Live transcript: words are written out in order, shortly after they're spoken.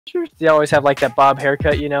They always have like that bob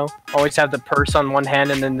haircut, you know. Always have the purse on one hand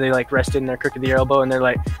and then they like rest in their crook of the elbow and they're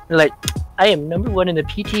like, I am #1 in the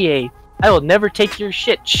PTA. I will never take your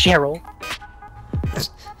shit, Cheryl.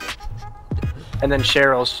 And then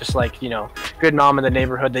Cheryl's just like, you know, good mom in the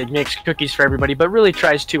neighborhood that makes cookies for everybody, but really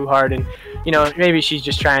tries too hard. And you know, maybe she's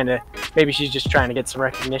just trying to get some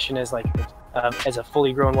recognition as like as a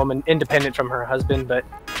fully grown woman, independent from her husband. But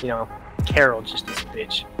you know, Carol just is a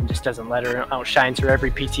bitch and just doesn't let her outshines her every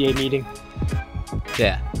PTA meeting.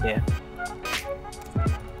 Yeah. Yeah.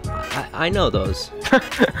 I know those.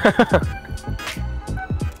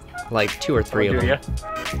 Like 2 or 3 of them.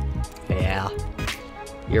 Yeah.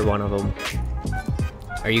 You're one of them.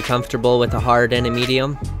 Are you comfortable with a hard and a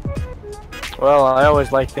medium? Well, I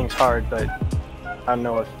always like things hard, but I don't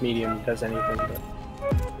know if medium does anything.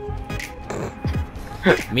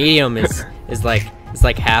 But... medium is like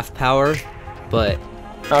half power, but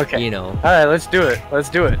okay. You know. All right, let's do it. Let's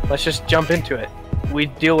do it. Let's just jump into it. We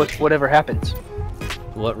deal with whatever happens.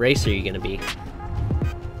 What race are you gonna be?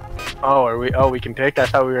 Oh, are we? Oh, we can pick. I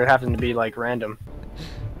thought we were having to be like random.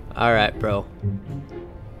 All right, bro.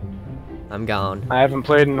 I'm gone. I haven't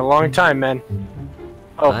played in a long time, man.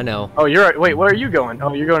 Oh, I know. Oh, you're right. Wait, where are you going?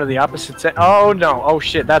 Oh, you're going to the opposite set. Oh no. Oh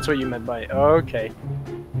shit, that's what you meant by it. Okay.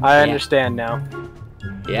 I understand now.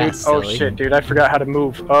 Yeah. Dude, oh shit, dude, I forgot how to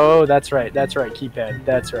move. Oh, that's right. That's right. Keypad.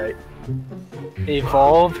 That's right.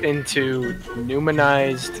 Evolve into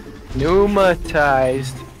pneumatized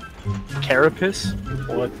carapace.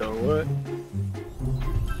 What the what?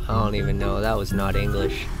 I don't even know. That was not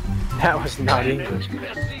English. That was not English.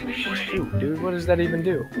 Shoot, dude, what does that even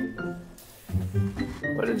do?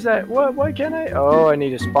 What is that? What? Why can't I? Oh, I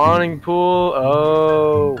need a spawning pool.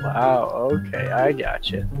 Oh, wow. Okay, I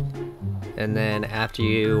gotcha. And then after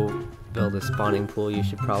you build a spawning pool, you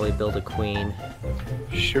should probably build a queen.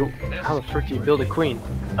 Shoot. How the frick do you build a queen?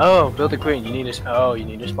 Oh, build a queen. You need a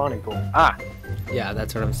spawning pool. Ah. Yeah,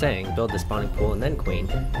 that's what I'm saying. Build the spawning pool and then queen.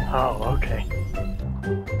 Oh, okay.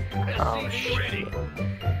 Oh, shit.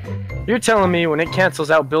 You're telling me when it cancels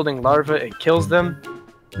out building larvae, it kills them?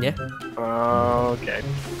 Yeah. Okay.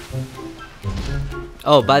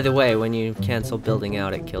 Oh, by the way, when you cancel building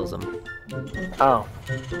out, it kills them. Oh.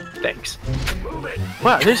 Thanks.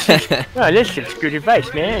 Wow, this is good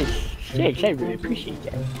advice, man. Thanks, I really appreciate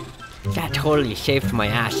that. That totally saved my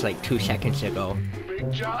ass like 2 seconds ago.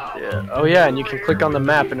 Yeah. Oh yeah, and you can click on the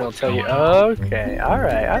map and it'll tell you. Okay, all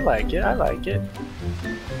right, I like it. I like it.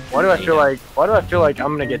 Why do I feel like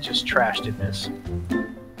I'm gonna get just trashed in this?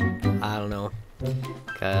 I don't know,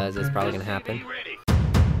 cause it's probably gonna happen.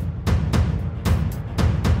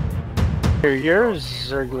 Here, you're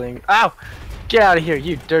zergling. Ow! Get out of here,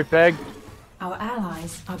 you dirtbag! Our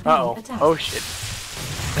allies are being attacked. Oh shit!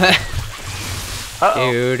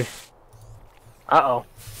 Dude. Uh-oh.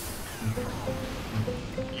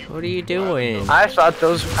 What are you doing? I thought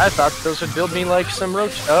those would build me like some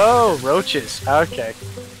roach. Oh, roaches. Okay.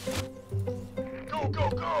 Go, go,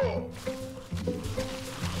 go!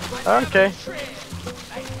 Okay.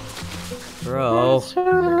 Bro.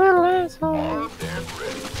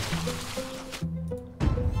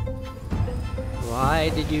 Why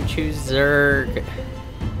did you choose Zerg?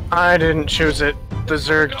 I didn't choose it. The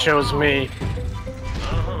Zerg chose me.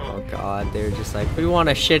 Oh god, they're just like, we want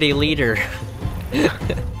a shitty leader.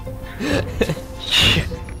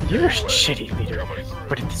 You're a shitty leader,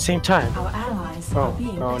 but at the same time. Our allies are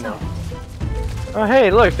being attacked. No. Oh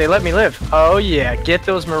hey, look, they let me live. Oh yeah, get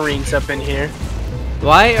those Marines up in here.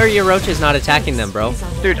 Why are your roaches not attacking them, bro?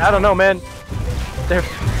 Dude, I don't know, man. Dude,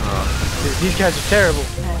 these guys are terrible.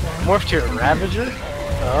 Morph to a Ravager?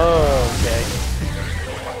 Oh, okay.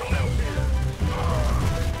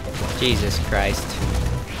 Jesus Christ.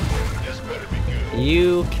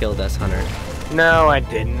 You killed us, Hunter. No, I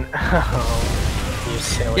didn't. Oh, you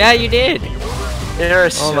silly. Yeah, you did. You're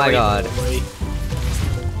a silly Oh my god. boy.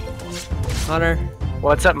 Hunter.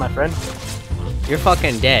 What's up, my friend? You're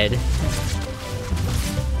fucking dead.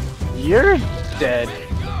 You're dead.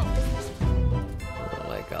 Oh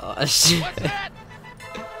my gosh.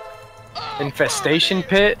 Infestation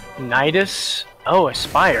Pit, Nidus. Oh,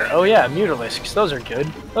 Aspire. Oh yeah, Mutalisks. Those are good.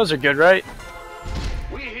 Those are good, right?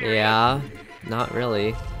 Yeah, not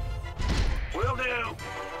really.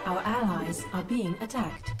 Our allies are being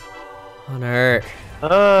attacked. Hunter.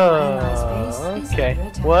 Oh, okay.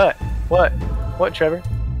 What? What, Trevor?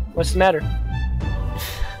 What's the matter?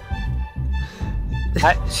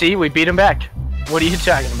 See, we beat him back. What are you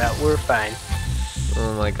talking about? We're fine.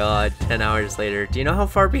 Oh my god, 10 hours later. Do you know how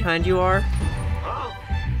far behind you are?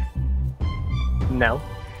 No.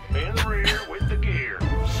 In the rear with the gear.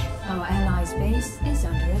 Our allies' base is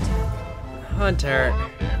under attack. Hunter.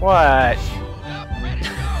 What?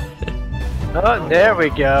 Oh, there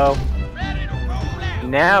we go.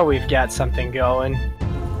 Now we've got something going.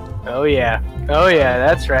 Oh yeah. Oh yeah,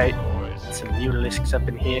 that's right. Some mutalisks up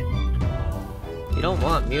in here. You don't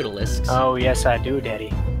want mutalisks. Oh yes I do,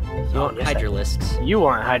 Daddy. You want hydralisks. You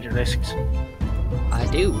want hydralisks. I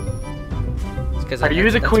do. It's Are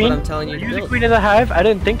you the queen? What I'm telling you Are to you build. the queen of the hive? I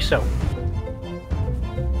didn't think so.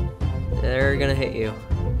 They're gonna hit you.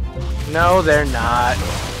 No, they're not.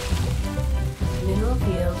 Mineral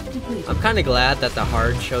field depleted. I'm kind of glad that the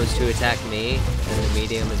hard chose to attack me and the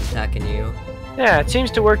medium is attacking you. Yeah, it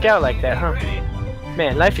seems to work out like that, huh?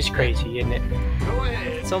 Man, life is crazy, isn't it?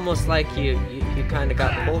 It's almost like you kind of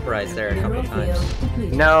got pulverized there a couple Mineral times. field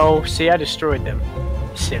depleted. No, see, I destroyed them.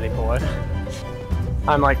 Silly boy.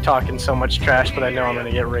 I'm like talking so much trash, but I know I'm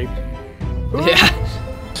gonna get raped. Yeah.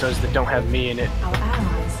 Those that don't have me in it. Our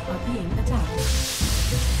allies are being attacked.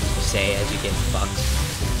 Say as you get fucked.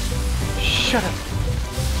 Shut up.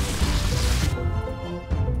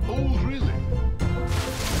 Oh, really?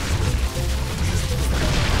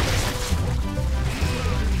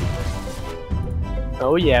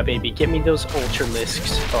 Oh yeah, baby, get me those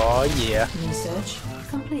ultralisks. Oh yeah. Research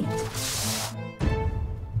complete.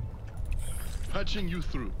 Patching you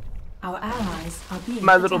through. Our allies are being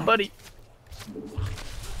My little attacked. buddy.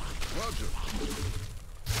 Roger.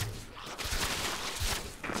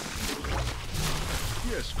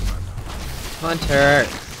 Yes, Commander. Hunter.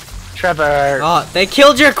 Trevor, Oh, they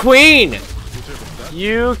killed your queen! Whatever that.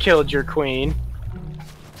 you killed your queen.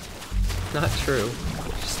 Not true.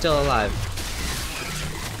 She's still alive.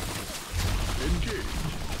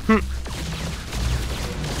 Engage.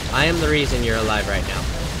 I am the reason you're alive right now.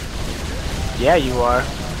 Yeah, you are.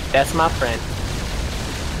 That's my friend.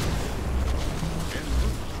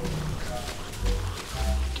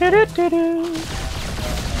 Do-do-do-do.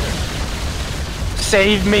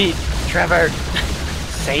 Save me, Trevor.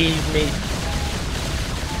 Save me.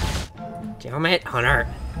 Damn it, Hunter.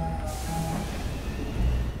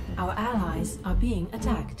 Our allies are being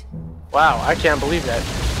attacked. Wow, I can't believe that.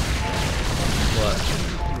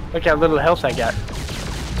 What? Look how little health I got.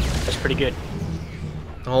 That's pretty good.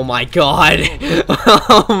 Oh my god.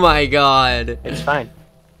 Oh my god. It's fine.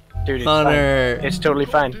 Dude, it's Hunter. fine. It's totally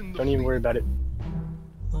fine. Don't even worry about it.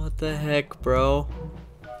 What the heck, bro?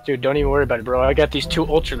 Dude, don't even worry about it, bro. I got these two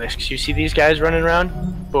ultralisks. You see these guys running around?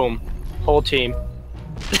 Boom. Whole team.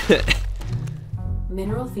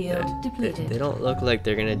 Mineral field They depleted. don't look like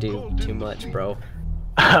they're gonna do too much, bro.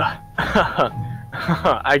 I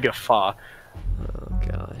guffaw. Oh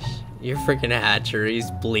gosh. Your freaking hatchery's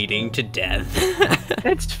bleeding to death.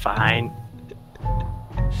 It's fine.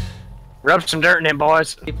 Rub some dirt in it,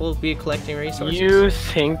 boys. People will be collecting resources. You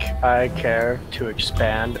think I care to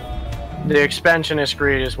expand? The expansionist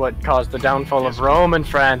greed is what caused the downfall of Rome and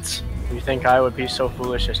France. You think I would be so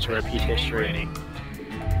foolish as to repeat history?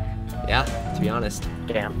 Yeah, to be honest.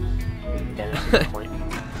 Damn. Damn, that's a good point.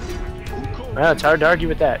 Well, it's hard to argue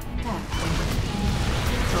with that. No,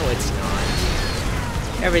 it's not.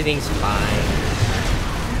 Everything's fine.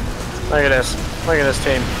 Look at this. Look at this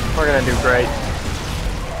team. We're gonna do great.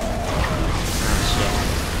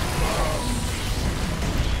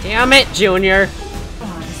 Oh, shit. Damn it, Junior!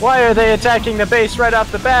 Why are they attacking the base right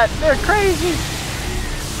off the bat? They're crazy!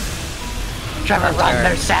 Trevor, run,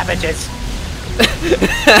 they're savages!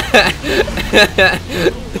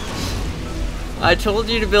 I told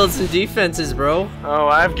you to build some defenses, bro. Oh,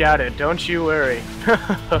 I've got it. Don't you worry.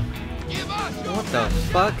 What the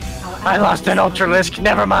fuck? I lost an ultralisk.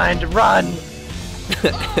 Never mind. Run!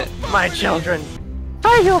 My children.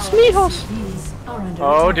 Hijos, mijos! These are under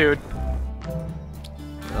Oh, attack. dude.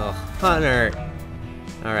 Oh, Hunter.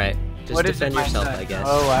 Alright, just What is defend it, my yourself, son? I guess.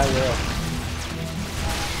 Oh, I will.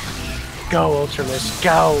 Go, ultralisk.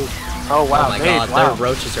 Go! Oh, wow. Oh my Made, god, wow. their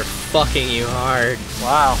roaches are fucking you hard.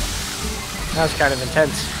 Wow. That was kind of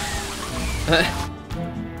intense.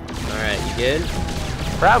 Alright, you good?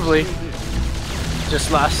 Probably.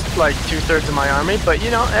 Just lost like 2/3 of my army, but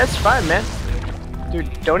you know, that's fine, man. Dude,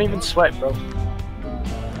 don't even sweat, bro.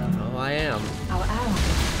 Oh, I am. Our ally.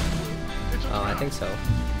 Oh, I think so.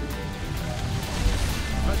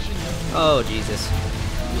 Oh, Jesus.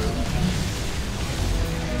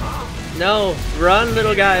 No! Run,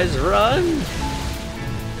 little guys, run!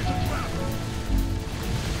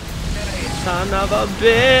 Son of a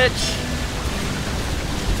bitch!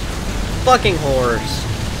 Fucking whores.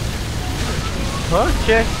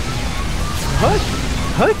 Okay.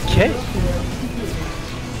 Okay.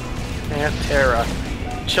 Aunt Tara.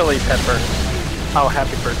 Chili pepper. Oh,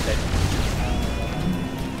 happy birthday.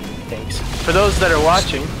 Thanks. For those that are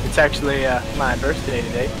watching, it's actually my birthday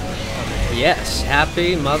today. On the Yes,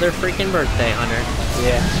 happy mother freaking birthday, Hunter.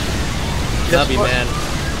 Yeah. Love you, man.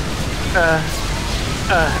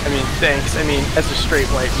 I mean, thanks. I mean, as a straight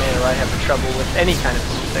white male, I have trouble with any kind of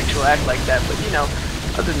homosexual act like that. But you know,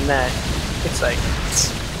 other than that, it's like,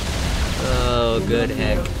 Oh, good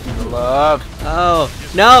heck. love. Oh,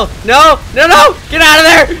 no, no, no, no! Get out of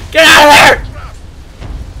there! Get out of there!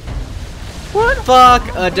 What? Fuck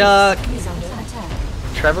a duck. Is under attack.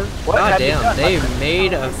 Trevor? What? God have you damn, done, my they friend?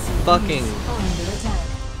 made a fucking... Are under attack.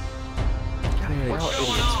 We're all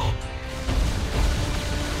idiots.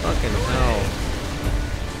 Fucking hell.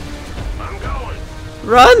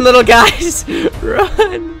 Run, little guys!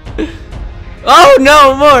 Run! Oh,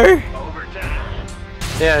 no, more!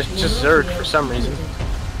 Yeah, it's just Zerg for some reason.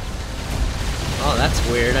 Oh, that's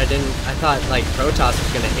weird. I thought, like, Protoss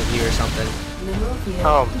was gonna hit you or something. Mineral field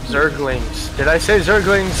Oh, depleted. Zerglings. Did I say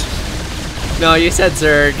Zerglings? No, you said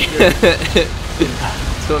Zerg.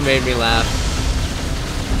 That's what made me laugh.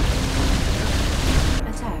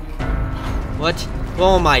 Attack. What?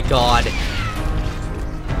 Oh my god.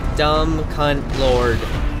 Dumb cunt lord.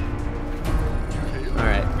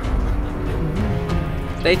 Alright.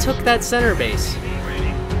 They took that center base.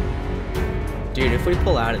 Dude, if we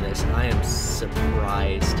pull out of this, I am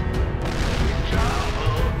surprised.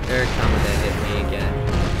 They're coming to hit me again.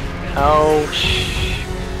 Oh, shh.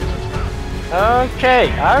 Okay,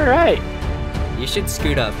 alright. You should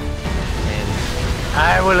scoot up. And...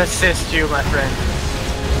 I will assist you, my friend.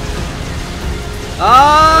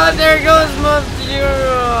 oh, there goes my...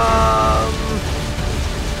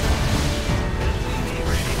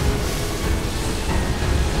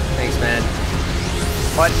 Thanks, man.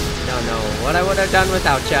 What? Don't know what I would have done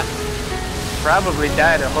without ya. Probably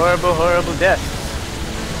died a horrible, horrible death.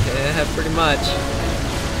 Yeah, pretty much.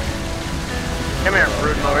 Come here,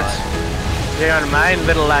 brood lords. They are mine,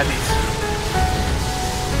 little laddies.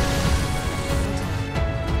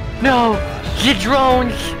 No! You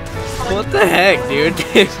drones! What the heck, dude?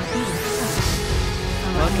 Our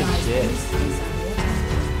Fucking allies' shit. base is under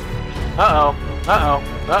attack. Uh-oh. Uh-oh.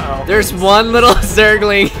 Uh-oh. There's one little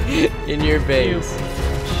Zergling in your base.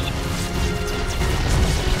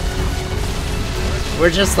 We're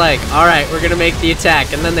just like, alright, we're gonna make the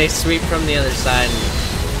attack, and then they sweep from the other side.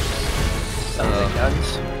 And...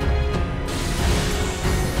 Guns.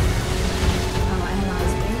 Our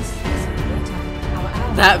allies' base is under attack. Our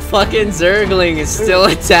allies that fucking Zergling is still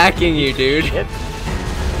attacking you, dude. Shit.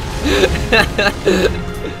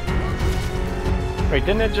 Wait,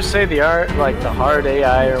 didn't it just say the hard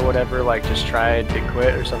AI or whatever, like, just tried to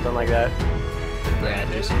quit or something like that? Yeah,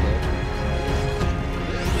 just quit.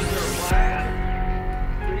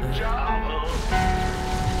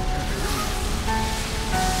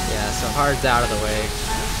 Yeah, so hard's out of the way.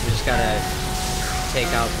 We just gotta take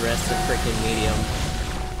out the rest of freaking medium.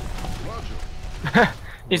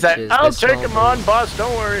 He's like, Which is I'll this take small him on, boss,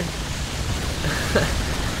 don't worry.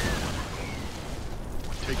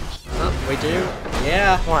 Oh, we do?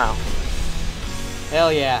 Yeah. Wow.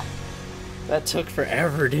 Hell yeah. That took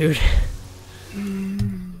forever, dude.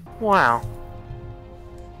 Wow.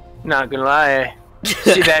 Not gonna lie.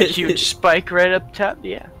 See that huge spike right up top?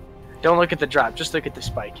 Yeah. Don't look at the drop, just look at the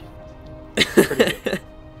spike. Pretty good.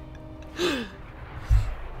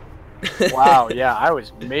 Wow, yeah, I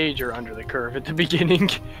was major under the curve at the beginning.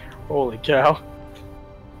 Holy cow.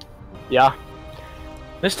 Yeah.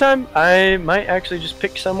 This time, I might actually just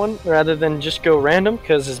pick someone rather than just go random,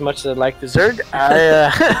 because as much as I like the Zerg,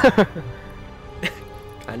 I,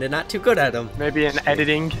 Kinda not too good at them. maybe in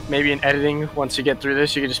editing, once you get through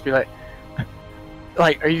this, you could just be like,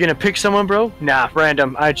 are you gonna pick someone, bro? Nah,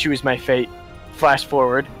 random, I choose my fate. Flash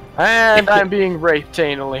forward. And I'm being raped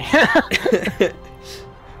anally.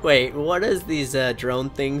 Wait, what does these drone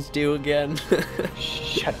things do again?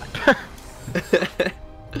 Shut up.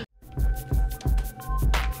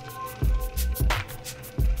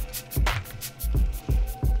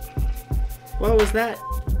 What was that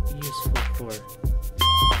useful for?